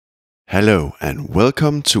Hello and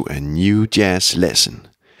welcome to a new jazz lesson.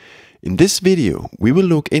 In this video we will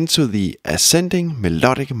look into the ascending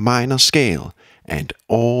melodic minor scale and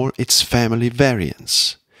all its family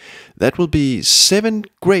variants. That will be 7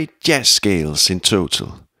 great jazz scales in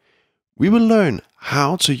total. We will learn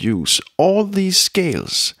how to use all these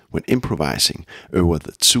scales when improvising over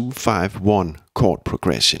the 2-5-1 chord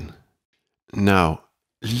progression. Now,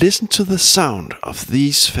 listen to the sound of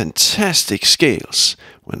these fantastic scales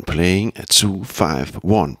when playing a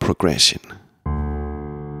 2-5-1 progression.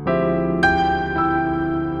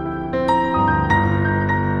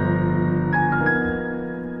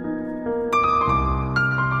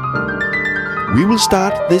 We will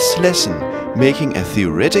start this lesson making a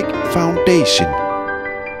theoretic foundation.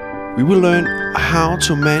 We will learn how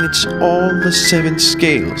to manage all the 7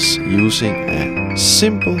 scales using a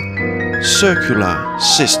simple circular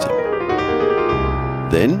system.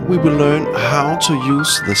 Then we will learn how to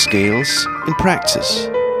use the scales in practice.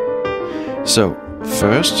 So,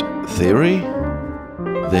 first theory,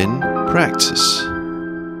 then practice.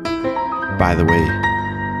 By the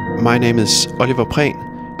way, my name is Oliver Prehn,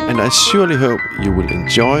 and I surely hope you will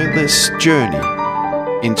enjoy this journey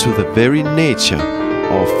into the very nature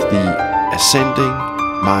of the ascending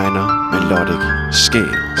minor melodic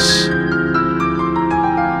scales.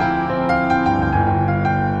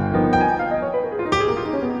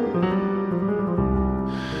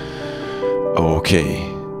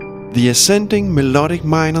 Okay, the ascending melodic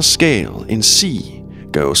minor scale in C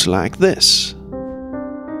goes like this.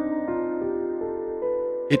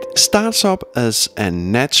 It starts up as a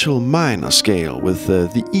natural minor scale with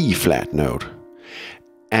the E flat note,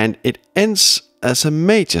 and it ends as a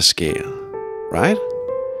major scale, right?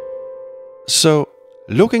 So,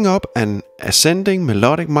 looking up an ascending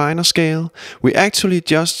melodic minor scale, we actually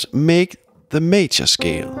just make the major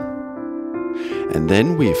scale. And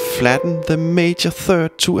then we flatten the major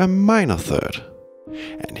third to a minor third.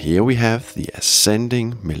 And here we have the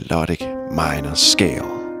ascending melodic minor scale.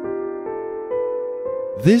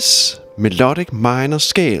 This melodic minor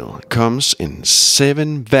scale comes in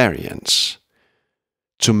 7 variants.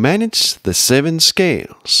 To manage the 7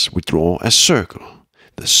 scales, we draw a circle,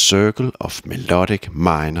 the circle of melodic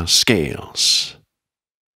minor scales.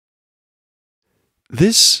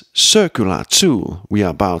 This circular tool we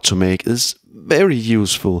are about to make is very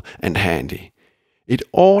useful and handy. It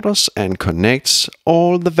orders and connects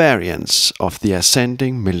all the variants of the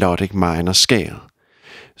ascending melodic minor scale.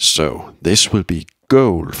 So this will be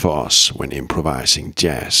gold for us when improvising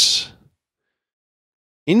jazz.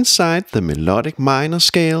 Inside the melodic minor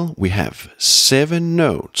scale we have 7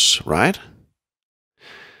 notes, right?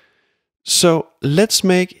 So let's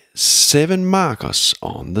make 7 markers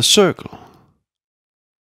on the circle.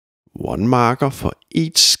 1 marker for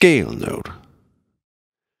each scale note.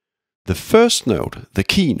 The first note, the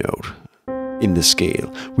key note, in the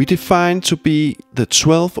scale we define to be the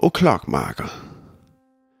 12 o'clock marker.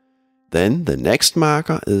 Then the next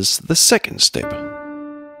marker is the second step.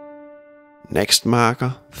 Next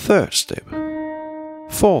marker, third step.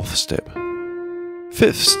 Fourth step.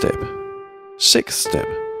 Fifth step. Sixth step.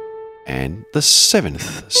 And the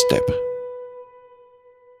 7th step.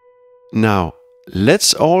 Now,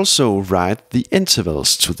 let's also write the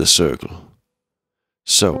intervals to the circle.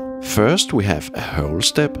 So, first we have a whole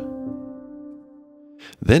step,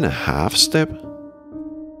 then a half step,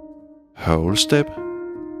 whole step,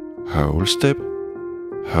 whole step,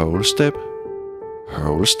 whole step,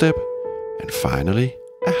 whole step, and finally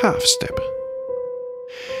a half step.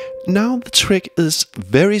 Now the trick is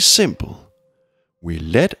very simple. We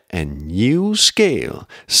let a new scale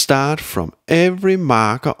start from every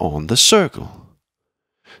marker on the circle.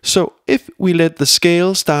 So if we let the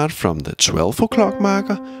scale start from the 12 o'clock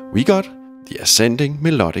marker, we got the ascending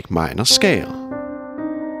melodic minor scale.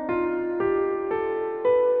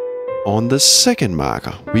 On the second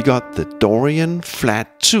marker, we got the Dorian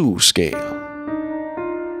flat 2 scale.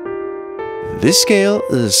 This scale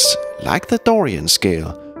is like the Dorian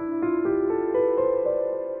scale,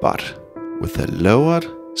 but with a lowered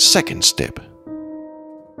second step.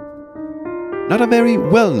 Not a very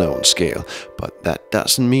well-known scale, but that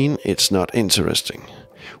doesn't mean it's not interesting.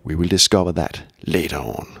 We will discover that later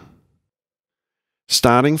on.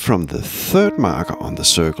 Starting from the 3rd marker on the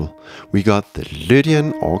circle, we got the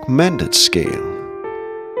Lydian Augmented scale.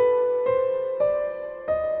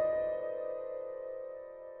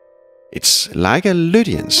 It's like a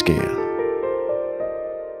Lydian scale,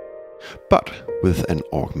 but with an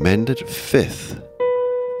augmented 5th.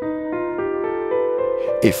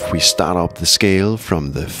 If we start up the scale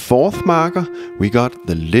from the 4th marker, we got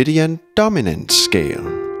the Lydian Dominant scale.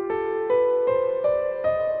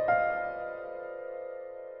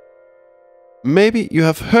 Maybe you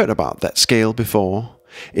have heard about that scale before.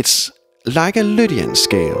 It's like a Lydian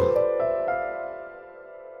scale,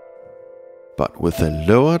 but with a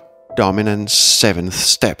lower dominant 7th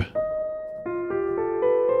step.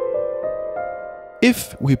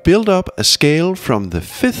 If we build up a scale from the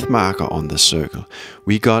 5th marker on the circle,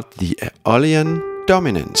 we got the Aeolian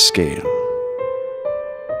Dominant scale.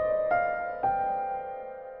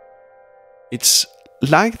 It's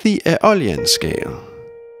like the Aeolian scale,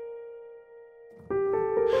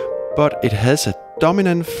 but it has a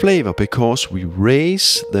dominant flavor because we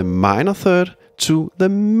raise the minor third to the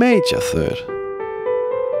major third.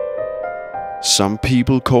 Some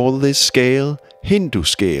people call this scale Hindu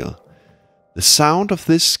scale. The sound of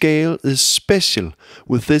this scale is special,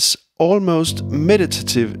 with this almost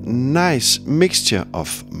meditative, nice mixture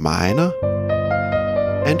of minor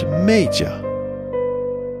and major.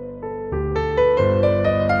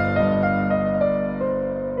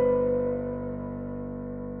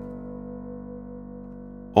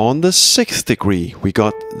 On the 6th degree, we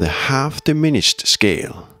got the half diminished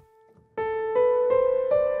scale.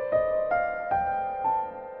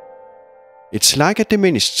 It's like a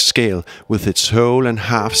diminished scale with its whole and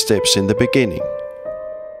half steps in the beginning.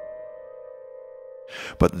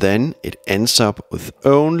 But then it ends up with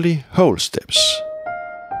only whole steps.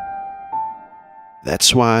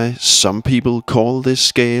 That's why some people call this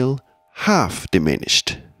scale half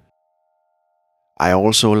diminished. I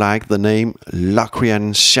also like the name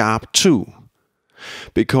Locrian sharp 2,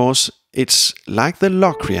 because it's like the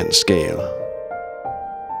Locrian scale,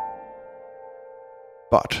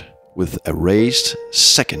 but with a raised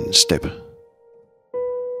 2nd step.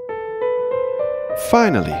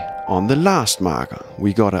 Finally, on the last marker,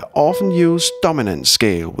 we got an often used dominant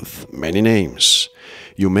scale with many names.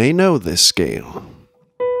 You may know this scale.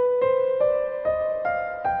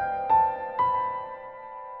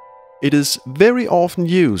 It is very often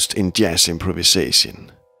used in jazz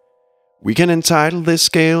improvisation. We can entitle this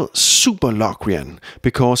scale Super Locrian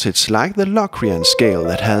because it's like the Locrian scale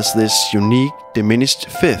that has this unique diminished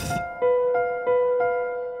 5th.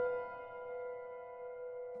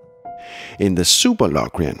 In the Super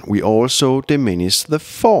Locrian, we also diminish the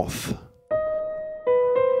 4th.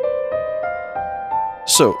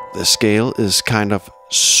 So the scale is kind of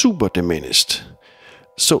super diminished.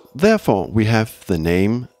 So therefore we have the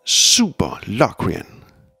name Super Locrian.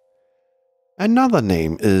 Another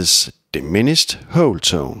name is diminished whole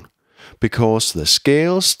tone, because the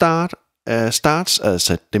scale starts as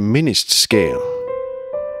a diminished scale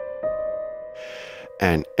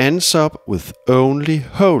and ends up with only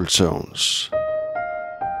whole tones.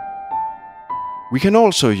 We can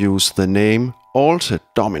also use the name altered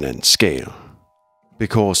dominant scale,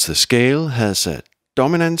 because the scale has a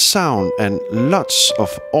dominant sound and lots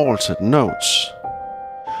of altered notes.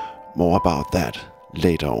 More about that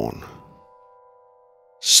later on.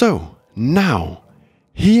 So now,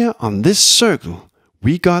 here on this circle,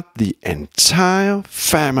 we got the entire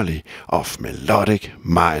family of melodic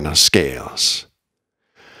minor scales.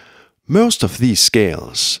 Most of these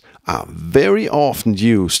scales are very often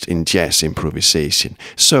used in jazz improvisation,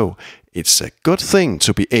 so it's a good thing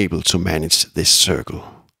to be able to manage this circle.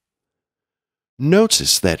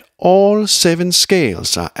 Notice that all 7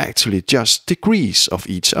 scales are actually just degrees of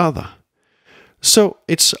each other. So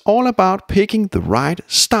it's all about picking the right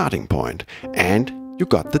starting point, and you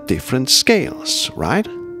got the different scales, right?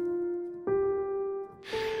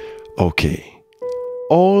 Okay,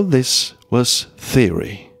 all this was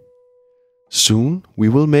theory. Soon we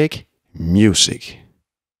will make music.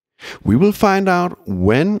 We will find out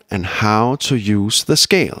when and how to use the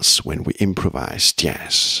scales when we improvise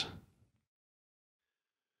jazz.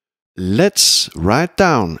 Let's write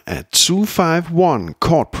down a 2-5-1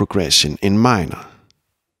 chord progression in minor.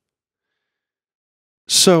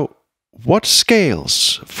 So, what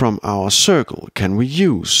scales from our circle can we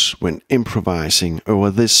use when improvising over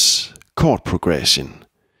this chord progression?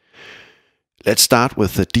 Let's start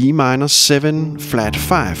with the D minor 7 flat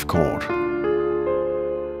 5 chord.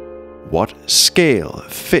 What scale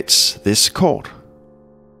fits this chord?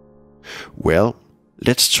 Well,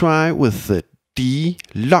 let's try with the D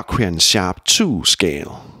Locrian sharp 2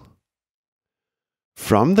 scale.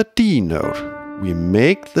 From the D note, we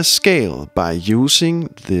make the scale by using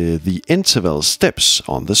the interval steps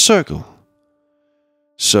on the circle.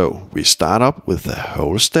 So we start up with a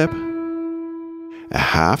whole step, a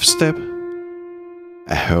half step,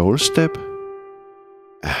 a whole step,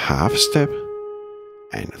 a half step,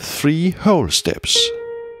 and 3 whole steps.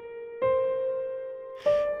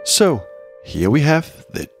 So here we have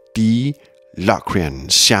the D Locrian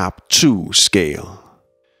sharp 2 scale.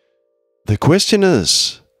 The question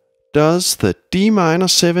is, Does the D minor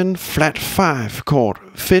 7 flat 5 chord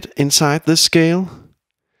fit inside this scale?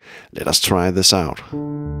 Let us try this out.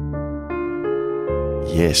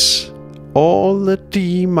 Yes, all the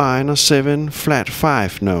D minor 7 flat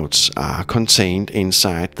 5 notes are contained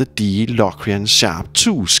inside the D Locrian sharp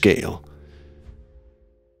 2 scale.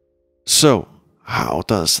 So, how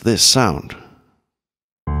does this sound?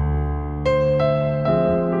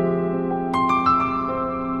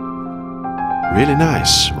 Really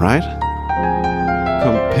nice, right?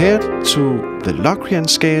 Compared to the Locrian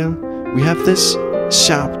scale, we have this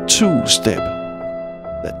sharp 2 step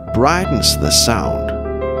that brightens the sound,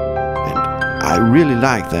 and I really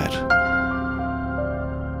like that.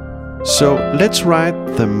 So let's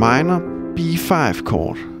write the minor B5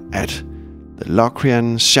 chord at the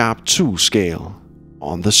Locrian sharp 2 scale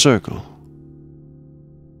on the circle.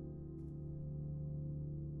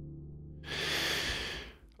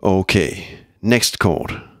 Okay, next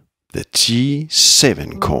chord, the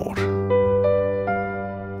G7 chord.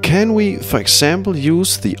 Can we, for example,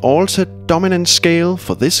 use the altered dominant scale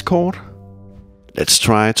for this chord? Let's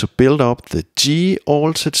try to build up the G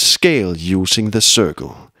altered scale using the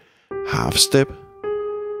circle. Half step,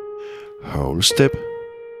 whole step,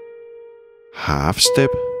 half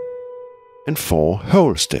step, and 4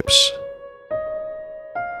 whole steps.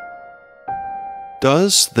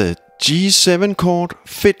 Does the G7 chord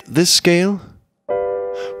fit this scale?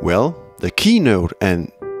 Well, the keynote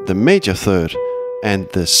and the major third and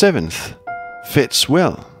the 7th fits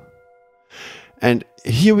well. And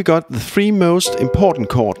here we got the 3 most important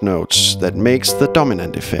chord notes that makes the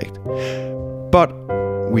dominant effect. But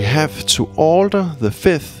we have to alter the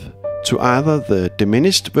 5th to either the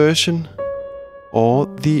diminished version or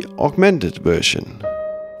the augmented version.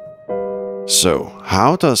 So,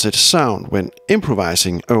 how does it sound when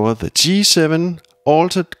improvising over the G7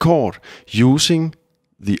 altered chord using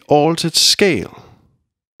the altered scale?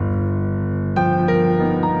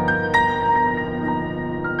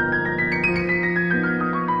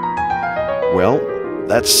 Well,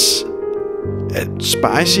 that's a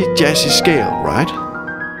spicy, jazzy scale, right?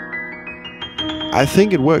 I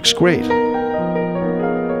think it works great.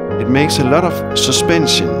 It makes a lot of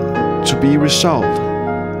suspension to be resolved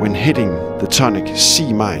when hitting the tonic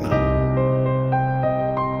C minor.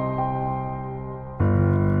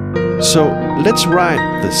 So let's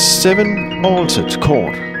write the 7 altered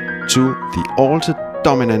chord to the altered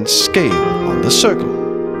dominant scale on the circle.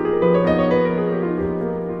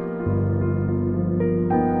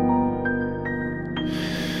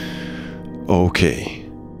 Okay,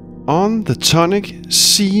 on the tonic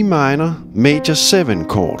C minor major 7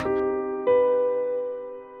 chord,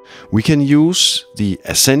 we can use the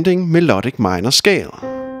ascending melodic minor scale.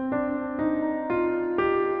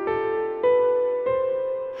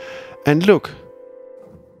 And look,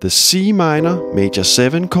 the C minor major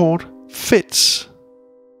 7 chord fits.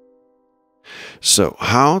 So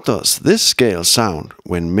how does this scale sound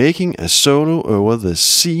when making a solo over the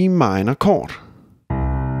C minor chord?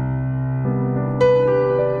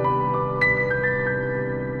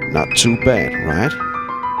 Not too bad, right?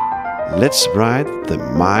 Let's write the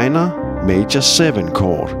minor major 7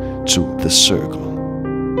 chord to the circle.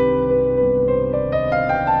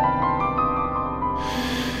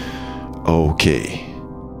 Okay,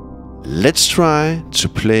 let's try to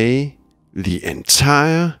play the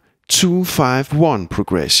entire 2-5-1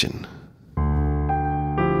 progression.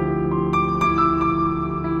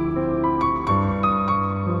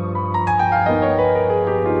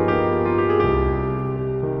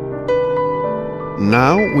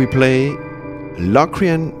 Now we play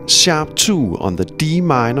Locrian sharp 2 on the D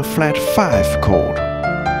minor flat 5 chord,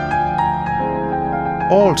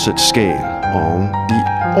 altered scale on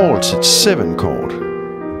the altered 7 chord,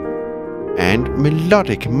 and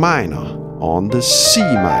melodic minor on the C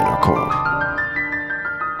minor chord.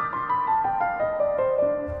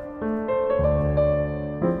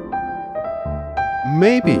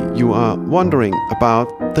 Maybe you are wondering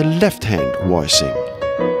about the left hand voicing.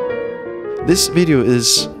 This video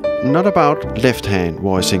is not about left hand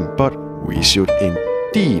voicing, but we should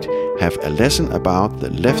indeed have a lesson about the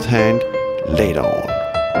left hand later on.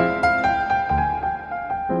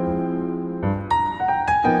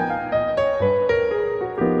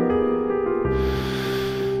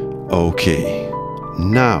 Okay,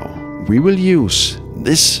 now we will use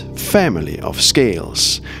this family of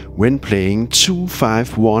scales when playing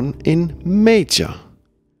 2-5-1 in major,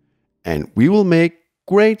 and we will make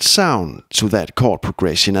great sound to that chord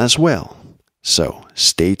progression as well, so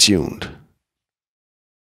stay tuned.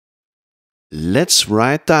 Let's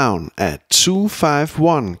write down a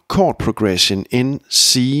 2-5-1 chord progression in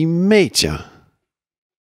C major.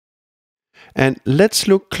 And let's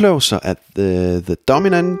look closer at the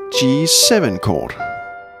dominant G7 chord.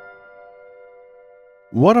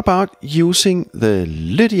 What about using the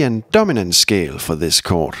Lydian Dominant scale for this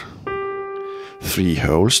chord? 3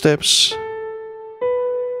 whole steps,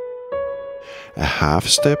 a half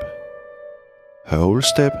step, whole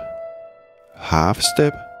step, half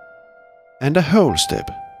step, and a whole step.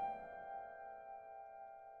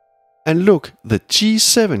 And look, the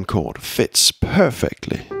G7 chord fits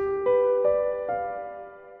perfectly.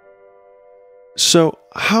 So,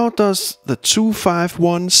 how does the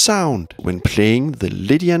 2-5-1 sound when playing the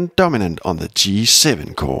Lydian Dominant on the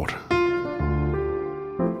G7 chord?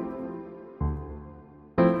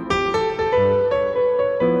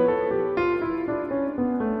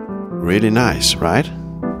 Really nice, right?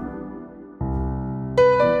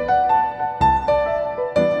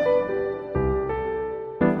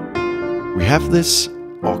 We have this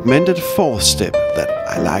augmented 4th step that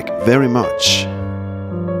I like very much.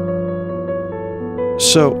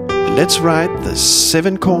 So let's write the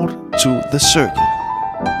 7 chord to the circle.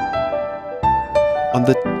 On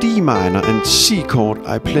the D minor and C chord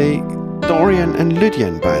I play Dorian and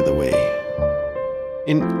Lydian, by the way.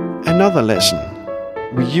 In another lesson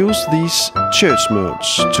we use these church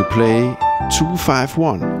modes to play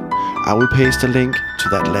 2-5-1. I will paste a link to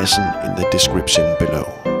that lesson in the description below.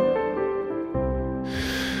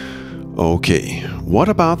 Okay, what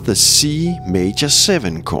about the C major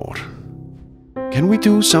 7 chord? Can we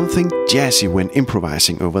do something jazzy when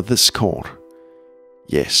improvising over this chord?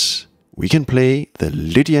 Yes, we can play the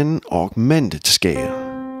Lydian Augmented scale.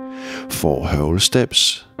 4 whole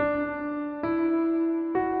steps,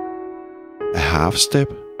 a half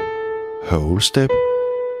step, whole step,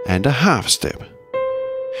 and a half step.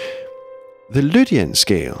 The Lydian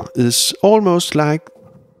scale is almost like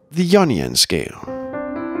the Ionian scale.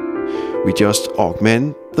 We just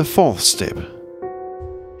augment the 4th step.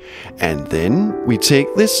 And then we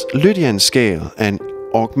take this Lydian scale and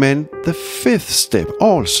augment the 5th step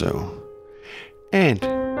also. And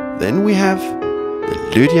then we have the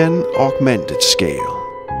Lydian Augmented scale.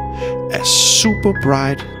 A super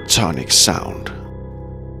bright tonic sound.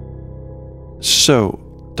 So,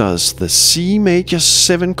 does the C major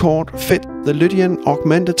 7 chord fit the Lydian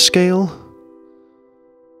Augmented scale?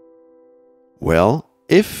 Well,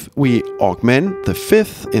 if we augment the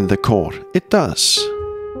 5th in the chord, it does.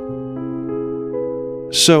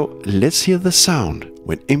 So let's hear the sound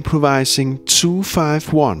when improvising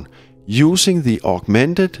 2-5-1 using the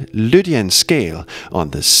augmented Lydian scale on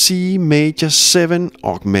the C major 7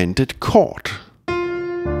 augmented chord.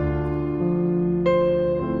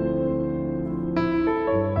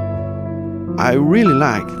 I really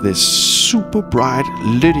like this super bright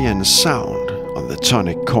Lydian sound on the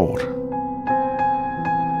tonic chord.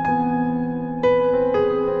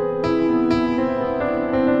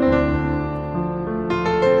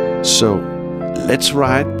 So let's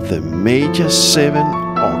write the major 7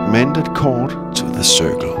 augmented chord to the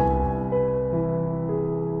circle.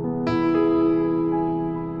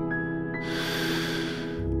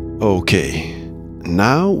 Okay,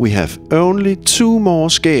 now we have only 2 more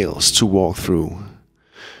scales to walk through.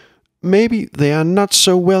 Maybe they are not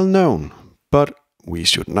so well known, but we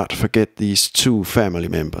should not forget these 2 family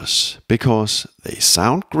members, because they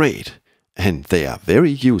sound great and they are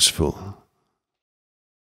very useful.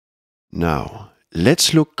 Now,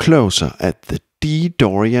 let's look closer at the D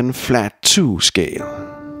Dorian flat 2 scale.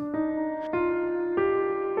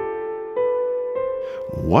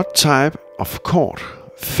 What type of chord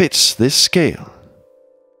fits this scale?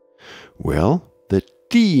 Well, the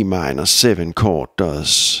D minor 7 chord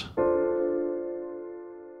does.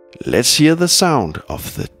 Let's hear the sound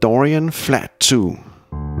of the Dorian flat 2.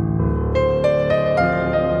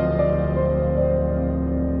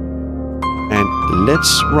 And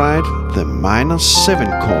let's write the minor 7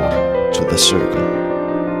 chord to the circle.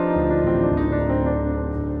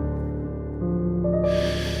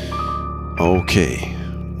 Okay,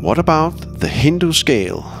 what about the Hindu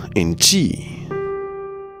scale in G?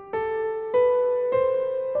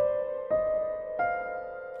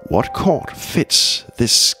 What chord fits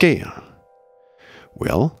this scale?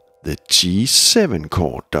 Well, the G7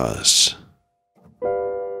 chord does.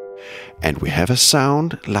 And we have a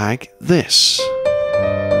sound like this.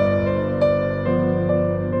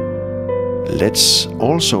 Let's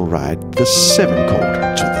also write the 7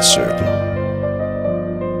 chord to the circle.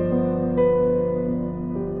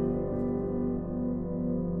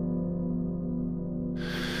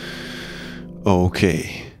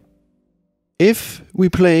 Okay. If we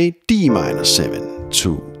play D minor 7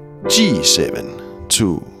 to G7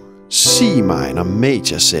 to C minor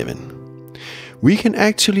major 7, we can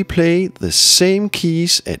actually play the same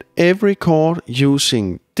keys at every chord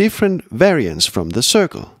using different variants from the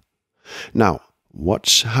circle. Now,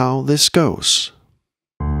 watch how this goes.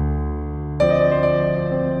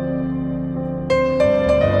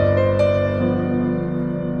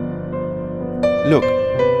 Look,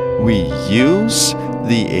 we use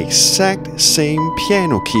the exact same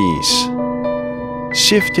piano keys,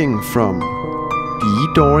 shifting from D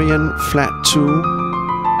Dorian flat 2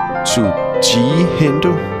 to G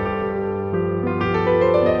Hindu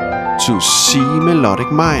to C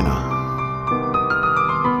melodic minor.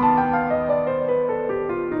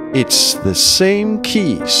 It's the same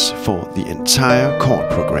keys for the entire chord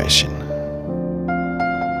progression.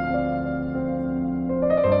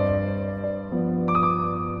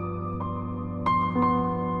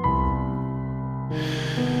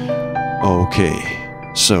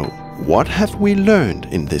 Okay, so what have we learned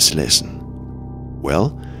in this lesson?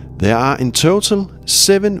 Well, there are in total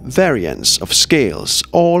 7 variants of scales,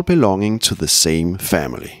 all belonging to the same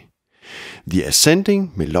family. The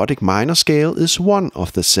ascending melodic minor scale is one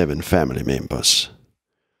of the 7 family members.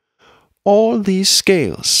 All these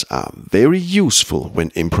scales are very useful when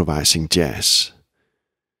improvising jazz.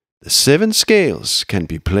 The 7 scales can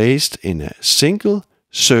be placed in a single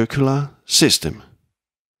circular system.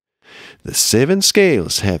 The 7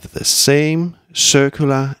 scales have the same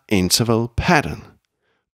circular interval pattern,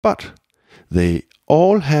 but they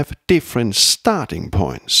all have different starting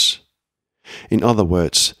points. In other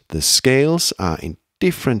words, the scales are in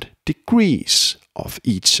different degrees of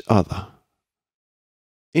each other.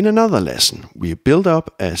 In another lesson, we build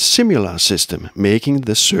up a similar system, making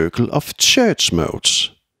the circle of church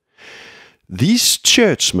modes. These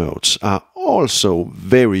church modes are also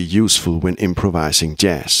very useful when improvising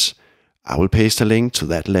jazz. I will paste a link to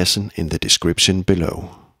that lesson in the description below.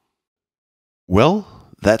 Well,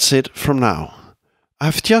 that's it from now.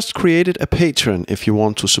 I've just created a Patreon if you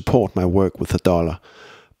want to support my work with $1.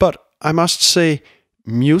 But I must say,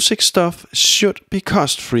 music stuff should be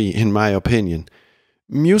cost-free in my opinion.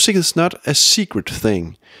 Music is not a secret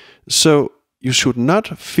thing, so you should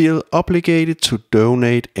not feel obligated to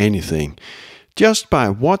donate anything. Just by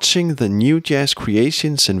watching the new jazz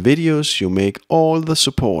creations and videos, you make all the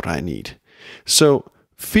support I need. So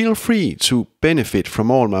feel free to benefit from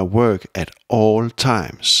all my work at all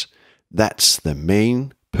times. That's the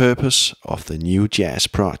main purpose of the new jazz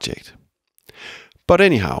project. But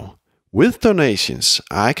anyhow, with donations,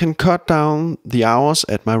 I can cut down the hours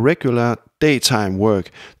at my regular daytime work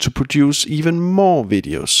to produce even more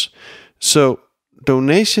videos. So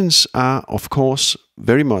donations are, of course,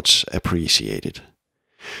 very much appreciated.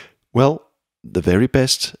 Well, the very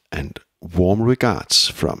best and warm regards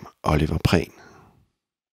from Oliver Prehn.